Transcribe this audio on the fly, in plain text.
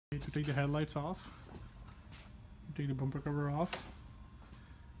to take the headlights off, you take the bumper cover off,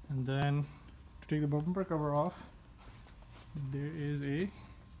 and then to take the bumper cover off, there is a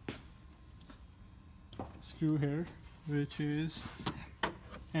screw here which is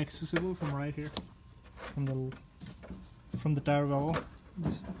accessible from right here, from the tire valve.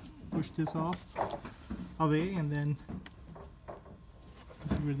 Just push this off away, and then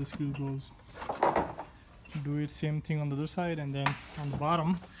this is where the screw goes. Do it same thing on the other side, and then on the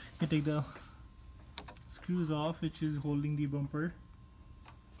bottom you take the screws off which is holding the bumper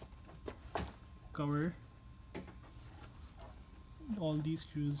cover, all these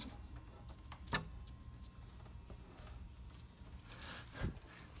screws,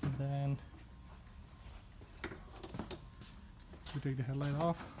 and then you take the headlight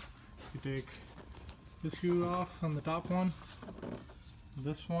off, you take the screw off on the top one,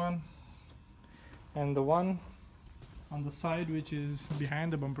 this one, and the one on the side which is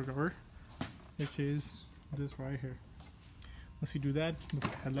behind the bumper cover, which is this right here. Once you do that, the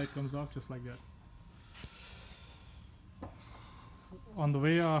headlight comes off just like that. On the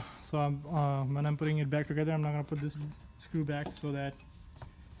way, when I'm putting it back together, I'm not going to put this screw back, so that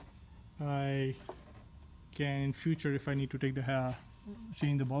I can, in future, if I need to take the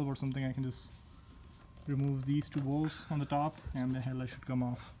change the bulb or something, I can just remove these two bolts on the top and the headlight should come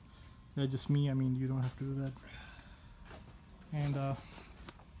off. That's just me, I mean, you don't have to do that. And I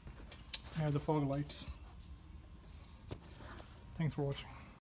have the fog lights. Thanks for watching.